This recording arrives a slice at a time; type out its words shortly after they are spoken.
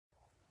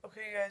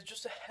Okay guys,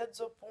 just a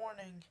heads up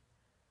warning.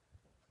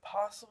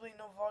 Possibly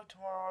no vlog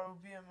tomorrow, I will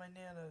be at my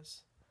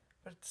Nana's.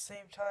 But at the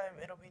same time,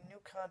 it'll be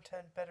new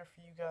content better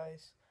for you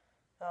guys.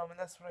 And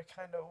that's what I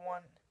kind of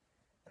want.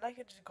 And I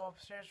could just go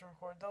upstairs and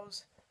record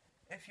those.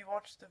 If you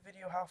watch the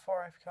video how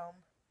far I've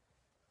come,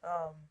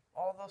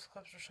 all those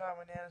clips were shot at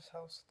my Nana's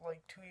house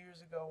like 2 years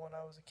ago when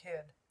I was a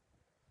kid.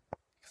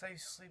 Because I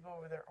used to sleep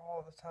over there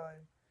all the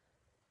time.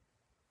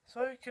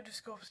 So I could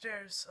just go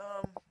upstairs.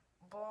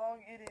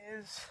 Vlog, it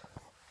is...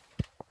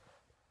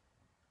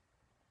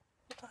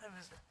 What time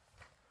is it?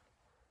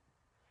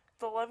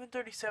 It's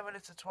 11:37,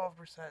 it's at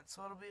 12%,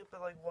 so it'll be up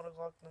at like 1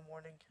 o'clock in the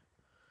morning.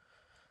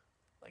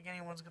 Like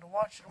anyone's gonna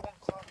watch it at 1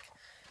 o'clock.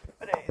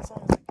 But hey, as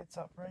long as it gets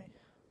up, right?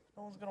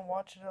 No one's gonna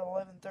watch it at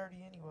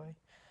 11:30 anyway.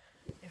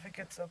 If it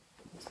gets up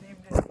the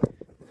same day.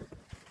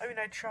 I mean,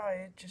 I try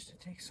it, just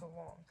it takes so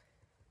long.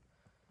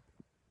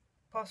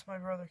 Plus, my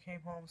brother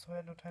came home, so I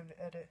had no time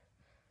to edit.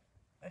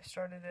 I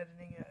started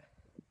editing at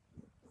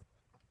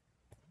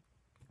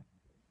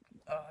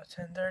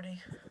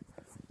 10:30.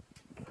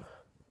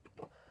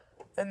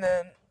 And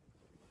then,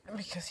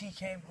 because he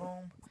came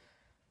home,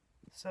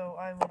 so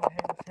I went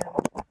ahead with him.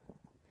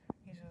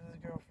 He's with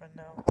his girlfriend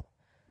now.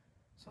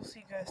 So I'll see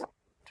you guys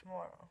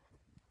tomorrow.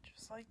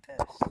 Just like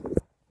this.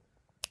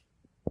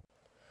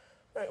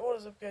 Alright, what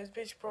is up guys?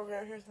 Basic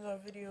program, here's another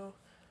video.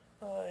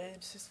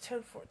 It's just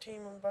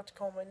 10:14, I'm about to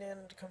call my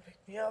Nana to come pick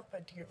me up. I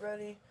had to get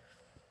ready.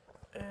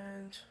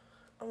 And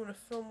I'm gonna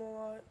film a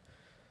lot.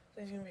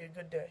 It's gonna be a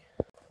good day.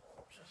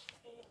 Just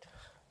eat.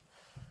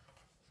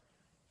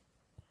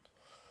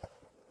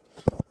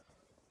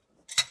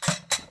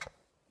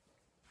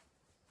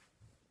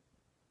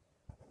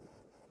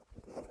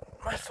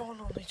 My phone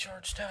only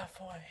charged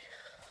halfway.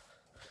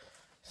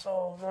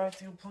 So now I have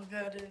to plug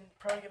that in.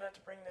 Probably gonna have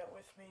to bring that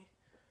with me.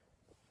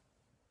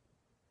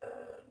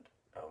 And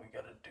now we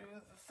gotta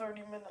do the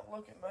 30-minute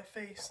look at my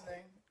face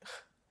thing.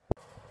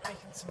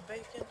 Making some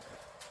bacon.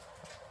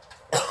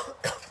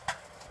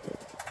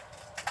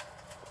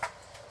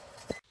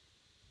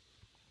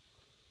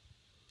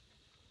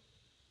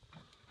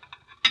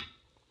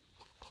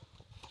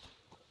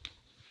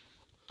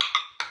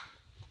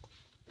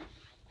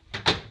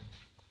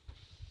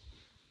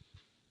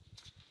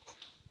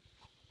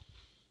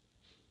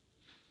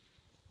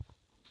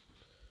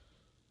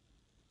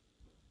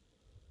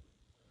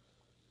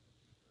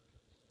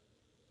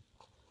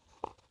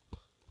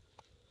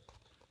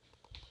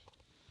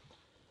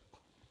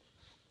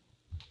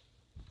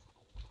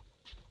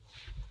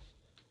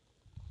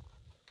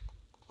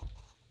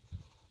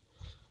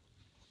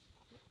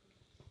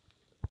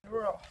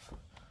 We're off.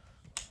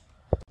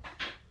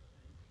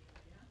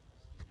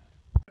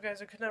 Guys,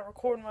 I could not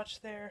record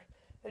much there.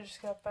 I just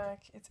got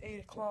back. It's 8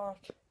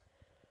 o'clock.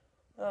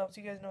 So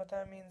you guys know what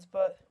that means.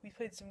 But we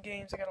played some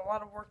games. I got a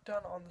lot of work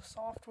done on the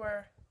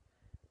software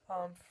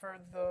for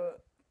the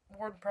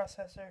word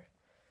processor.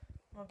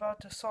 I'm about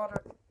to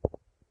solder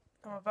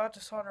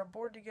a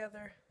board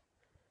together.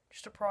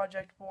 Just a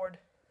project board.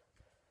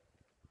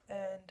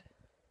 And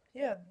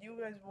yeah, you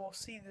guys will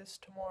see this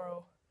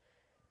tomorrow.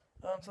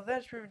 So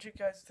that's pretty much it,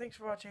 guys. Thanks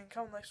for watching.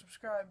 Comment, like,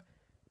 subscribe,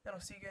 and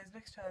I'll see you guys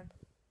next time.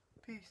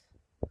 Peace.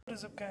 What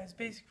is up, guys?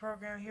 Basic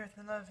program here with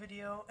another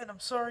video. And I'm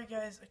sorry,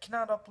 guys, I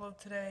cannot upload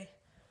today.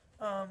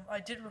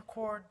 I did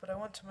record, but I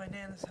went to my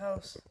Nana's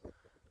house.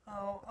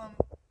 I'm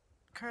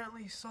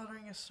currently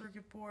soldering a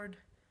circuit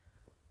board.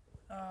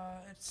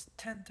 It's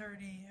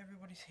 10:30.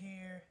 Everybody's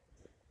here.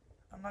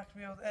 I'm not going to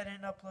be able to edit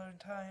and upload in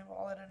time.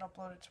 I'll edit and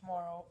upload it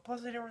tomorrow.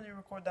 Plus, I didn't really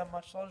record that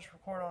much, so I'll just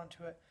record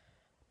onto it.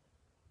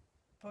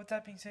 But with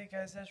that being said,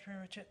 guys, that's pretty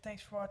much it.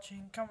 Thanks for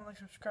watching. Comment, like,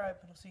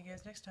 subscribe, and I'll see you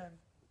guys next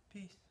time.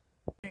 Peace.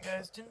 Hey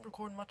guys, didn't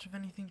record much of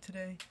anything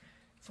today.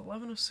 It's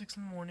 11:06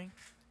 in the morning.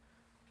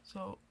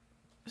 So,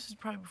 this is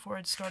probably before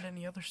I'd start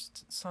any other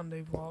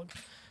Sunday vlog.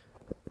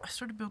 I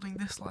started building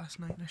this last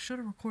night, and I should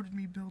have recorded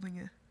me building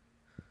it.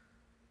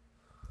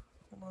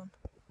 Hold on.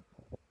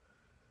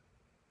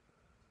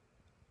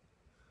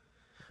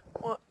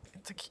 Well,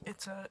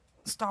 it's a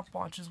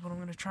stopwatch is what I'm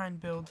going to try and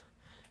build.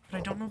 But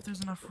I don't know if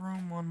there's enough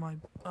room on my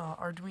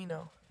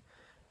Arduino.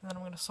 And then I'm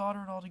going to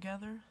solder it all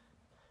together,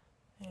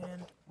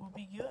 and we'll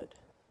be good.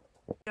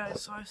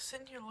 Guys, so I was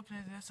sitting here looking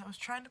at this. I was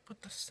trying to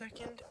put the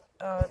second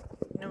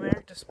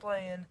numeric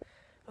display in.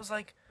 I was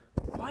like,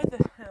 why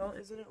the hell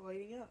isn't it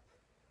lighting up?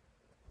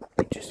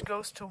 It just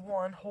goes to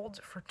 1, holds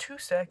it for 2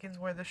 seconds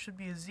where there should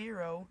be a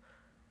 0.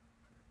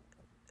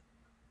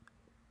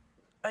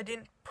 I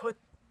didn't put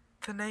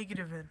the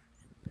negative in.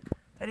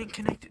 I didn't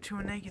connect it to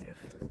a negative.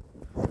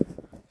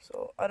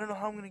 So, I don't know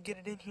how I'm going to get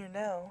it in here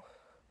now.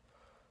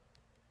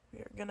 We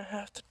are going to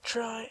have to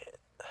try it.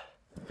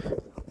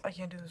 I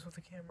can't do this with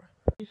the camera.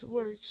 If it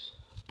works.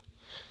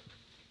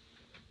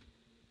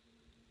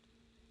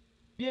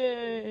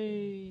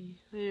 Yay!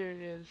 There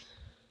it is.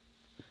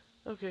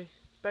 Okay,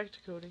 back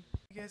to coding.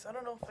 You guys, I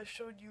don't know if I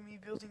showed you me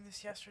building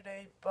this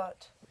yesterday,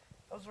 but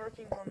I was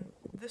working on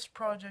this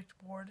project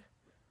board.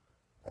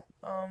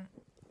 I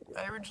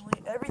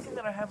originally, everything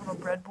that I have on a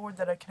breadboard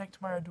that I connect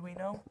to my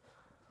Arduino,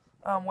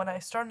 when I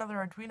start another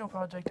Arduino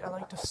project, I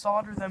like to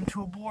solder them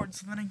to a board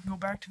so then I can go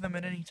back to them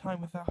at any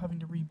time without having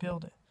to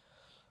rebuild it.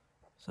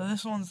 So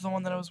this one's the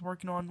one that I was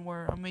working on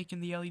where I'm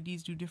making the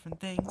LEDs do different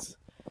things.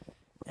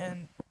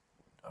 And,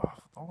 oh,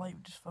 the light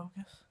would just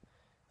focus.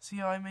 See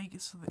how I make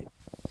it so they...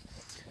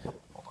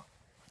 Hold on.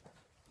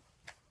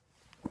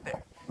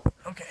 There.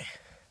 Okay.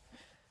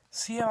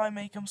 See how I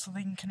make them so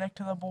they can connect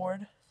to the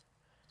board?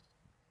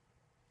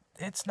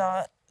 It's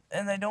not...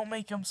 And I don't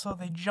make them so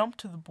they jump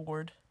to the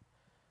board.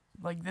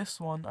 Like this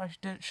one. I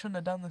shouldn't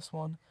have done this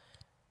one.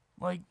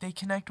 Like, they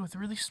connect with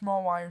really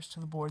small wires to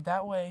the board.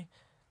 That way,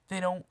 they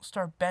don't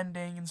start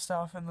bending and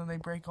stuff, and then they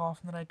break off,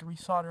 and then I have to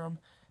resolder them.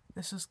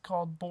 This is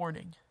called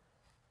boarding.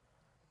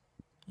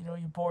 You know,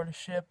 you board a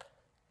ship.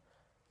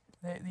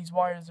 These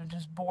wires are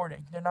just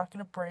boarding. They're not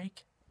going to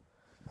break.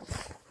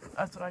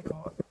 That's what I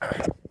call it.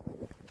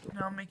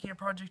 Now I'm making a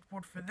project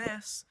board for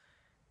this.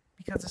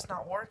 Because it's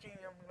not working,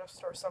 I'm going to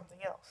start something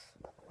else.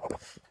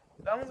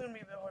 That one's going to be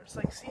a bit hard. It's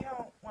like, see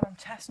how when I'm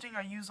testing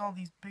I use all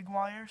these big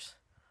wires?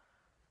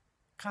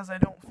 Because I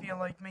don't feel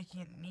like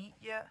making it neat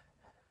yet.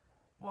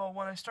 Well,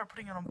 when I start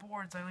putting it on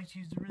boards, I like to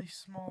use the really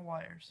small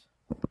wires.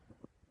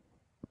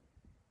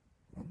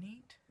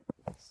 Neat,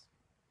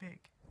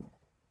 big.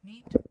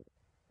 Neat,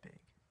 big.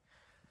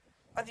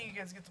 I think you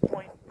guys get the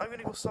point. I'm going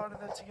to go solder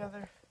that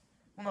together.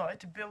 Well, no, I have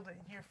to build it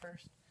in here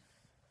first.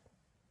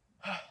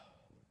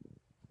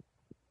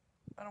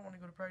 I don't want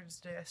to go to practice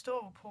today. I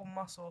still have a pulled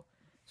muscle,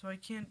 so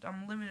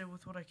I'm limited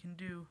with what I can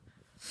do.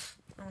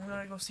 I'm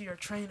going to go see our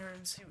trainer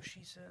and see what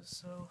she says,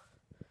 so,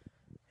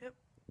 yep,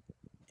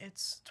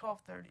 it's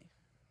 12:30.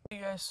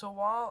 Hey guys, so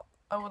while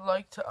I would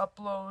like to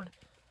upload,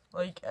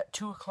 like, at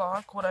 2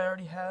 o'clock what I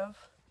already have,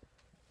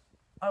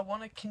 I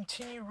want to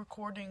continue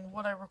recording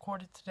what I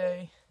recorded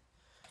today.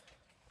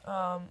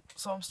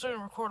 So I'm still going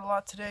to record a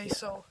lot today,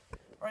 so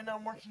right now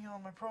I'm working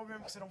on my program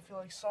because I don't feel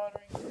like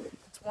soldering.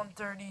 It's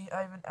 1:30.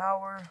 I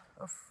have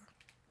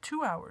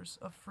 2 hours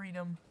of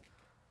freedom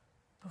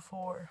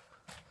before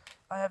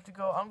I have to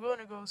go. I'm going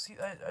to go see,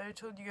 I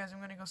told you guys I'm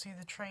going to go see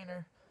the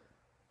trainer,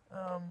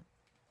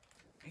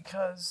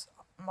 because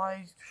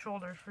my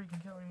shoulder is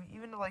freaking killing me.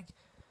 Even to like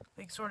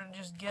sort of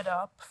just get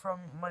up from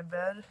my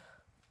bed,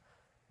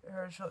 it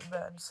hurts really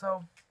bad.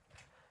 So,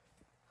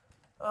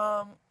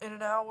 in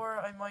an hour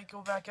I might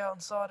go back out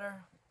and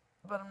solder,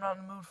 but I'm not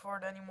in the mood for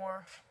it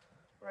anymore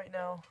right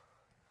now.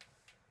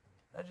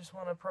 I just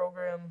want to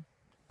program.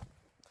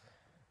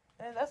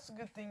 And that's a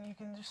good thing, you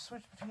can just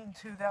switch between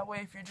two. That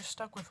way, if you're just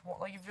stuck with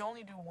one, like if you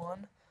only do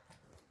one,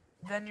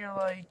 then you're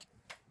like,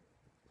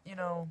 you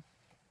know,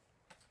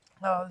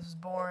 oh, this is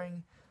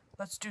boring,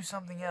 let's do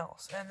something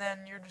else. And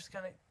then you're just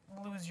gonna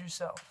lose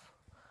yourself.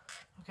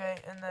 Okay,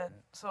 and then,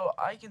 so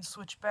I can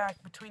switch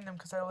back between them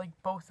because I like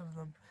both of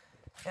them.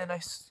 And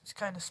I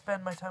kind of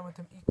spend my time with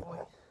them equally.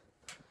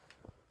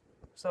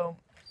 So,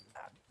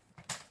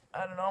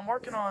 I don't know, I'm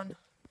working on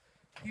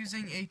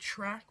using a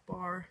track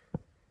bar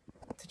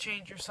to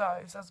change your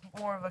size. That's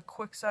more of a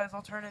quick size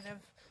alternative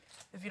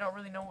if you don't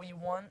really know what you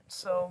want,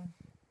 so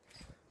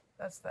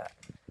that's that.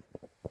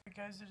 Alright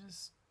guys, it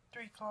is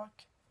 3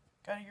 o'clock.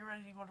 Gotta get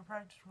ready to go to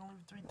practice. We're gonna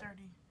leave at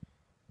 3:30.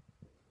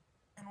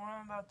 And what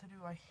I'm about to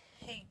do, I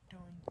hate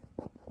doing,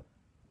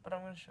 but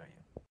I'm gonna show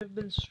you. I've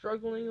been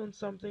struggling on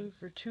something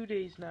for 2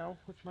 days now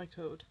with my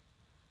code.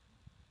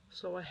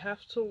 So I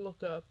have to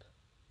look up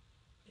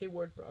a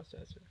word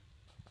processor.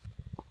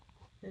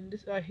 And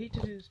this, I hate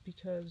to do this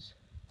because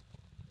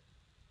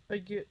I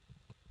get,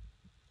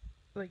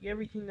 like,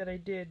 everything that I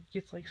did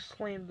gets, like,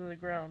 slammed to the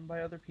ground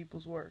by other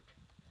people's work.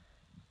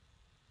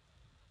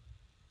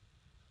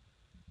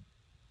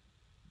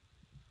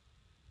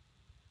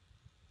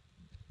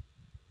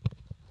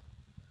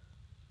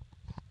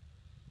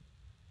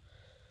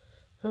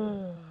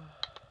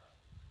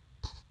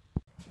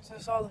 Is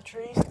this all the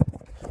trees?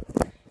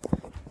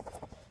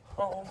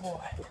 Oh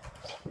boy.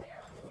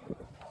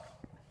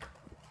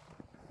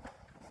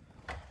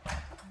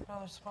 My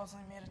brother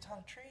supposedly made a ton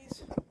of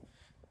trees.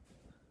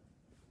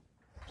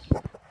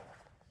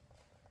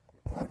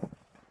 What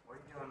are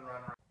you doing,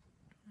 Run? I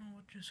don't know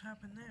what just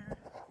happened there.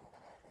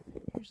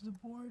 Here's the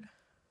board.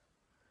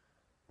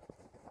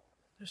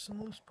 There's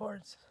some loose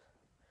parts.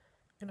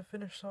 I'm gonna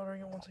finish soldering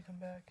it once I come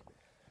back.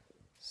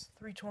 It's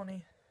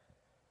 3:20.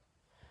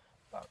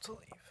 About to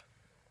leave.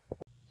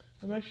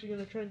 I'm actually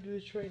gonna try and do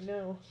this right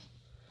now.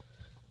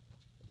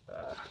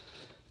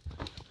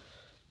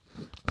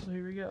 So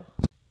here we go.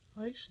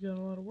 I actually got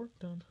a lot of work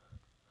done.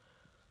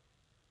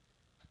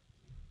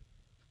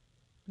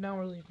 Now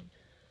we're leaving.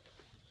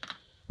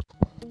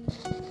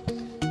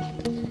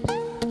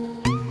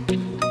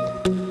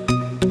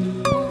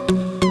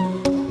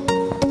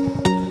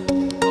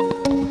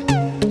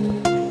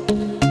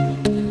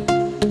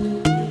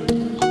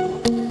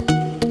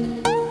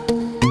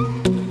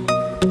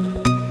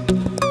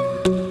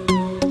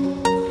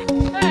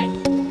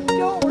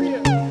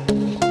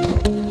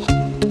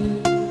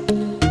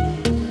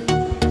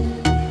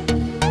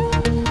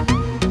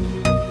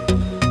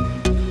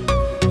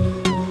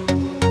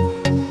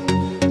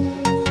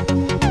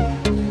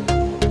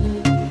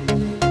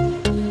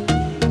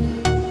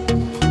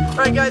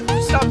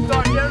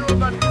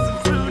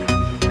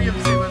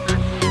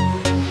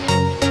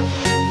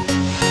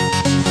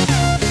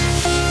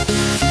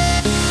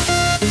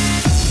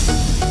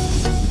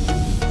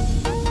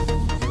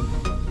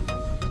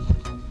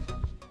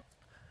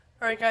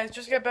 Alright guys,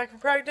 just got back from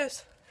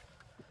practice.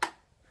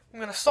 I'm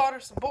going to solder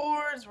some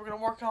boards. We're going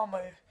to work on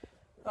my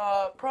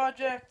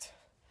project.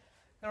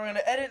 Then we're going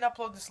to edit and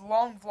upload this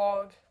long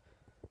vlog.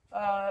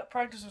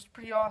 Practice was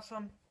pretty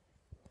awesome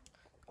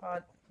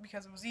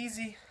because it was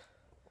easy.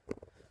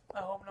 I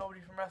hope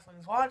nobody from wrestling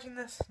is watching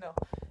this. No,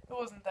 it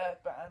wasn't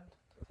that bad.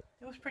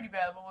 It was pretty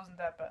bad, but it wasn't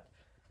that bad.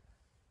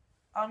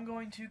 I'm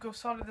going to go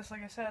solder this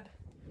like I said.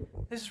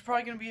 This is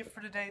probably going to be it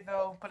for today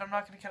though, but I'm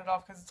not going to cut it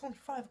off because it's only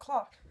 5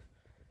 o'clock.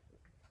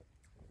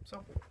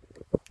 So,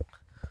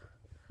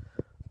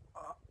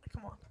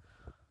 come on.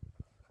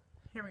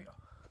 Here we go.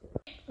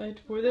 I had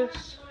to pour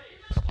this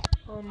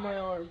on my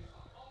arm.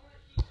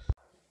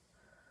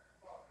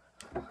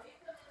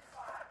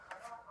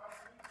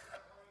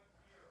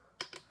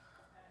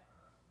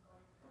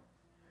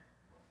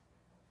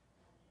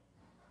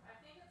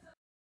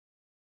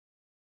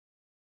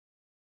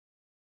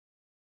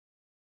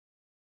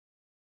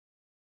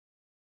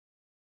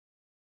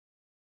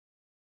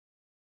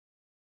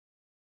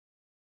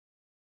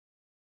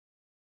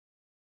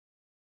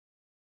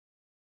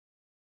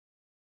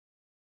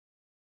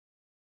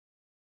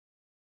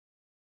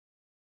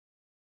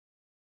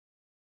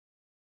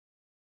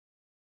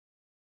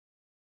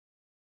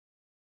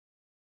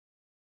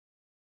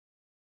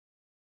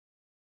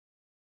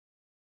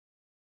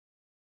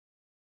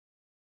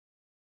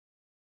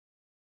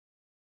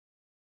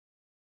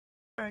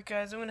 Alright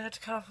guys, I'm going to have to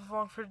cut off the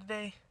vlog for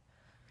today.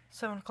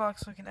 7 o'clock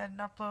so I can edit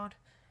and upload.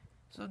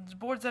 So the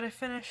boards that I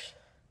finished,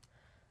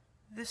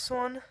 this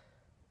one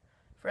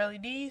for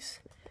LEDs,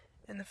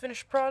 and the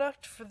finished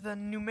product for the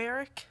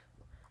numeric,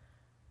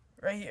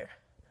 right here.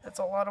 That's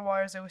a lot of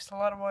wires. I wasted a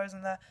lot of wires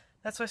on that.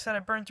 That's why I said I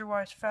burn through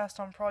wires fast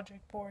on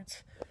project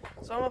boards.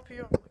 So I'm up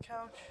here on the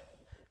couch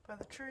by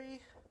the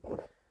tree.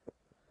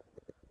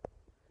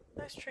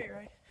 Nice tree,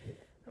 right?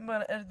 I'm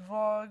going to edit the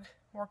vlog,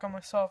 work on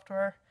my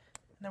software,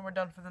 and then we're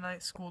done for the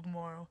night. School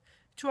tomorrow.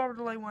 2-hour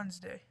delay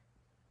Wednesday.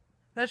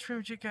 That's pretty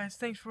much it, guys.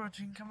 Thanks for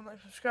watching. Comment, like,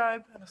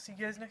 subscribe, and I'll see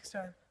you guys next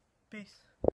time. Peace.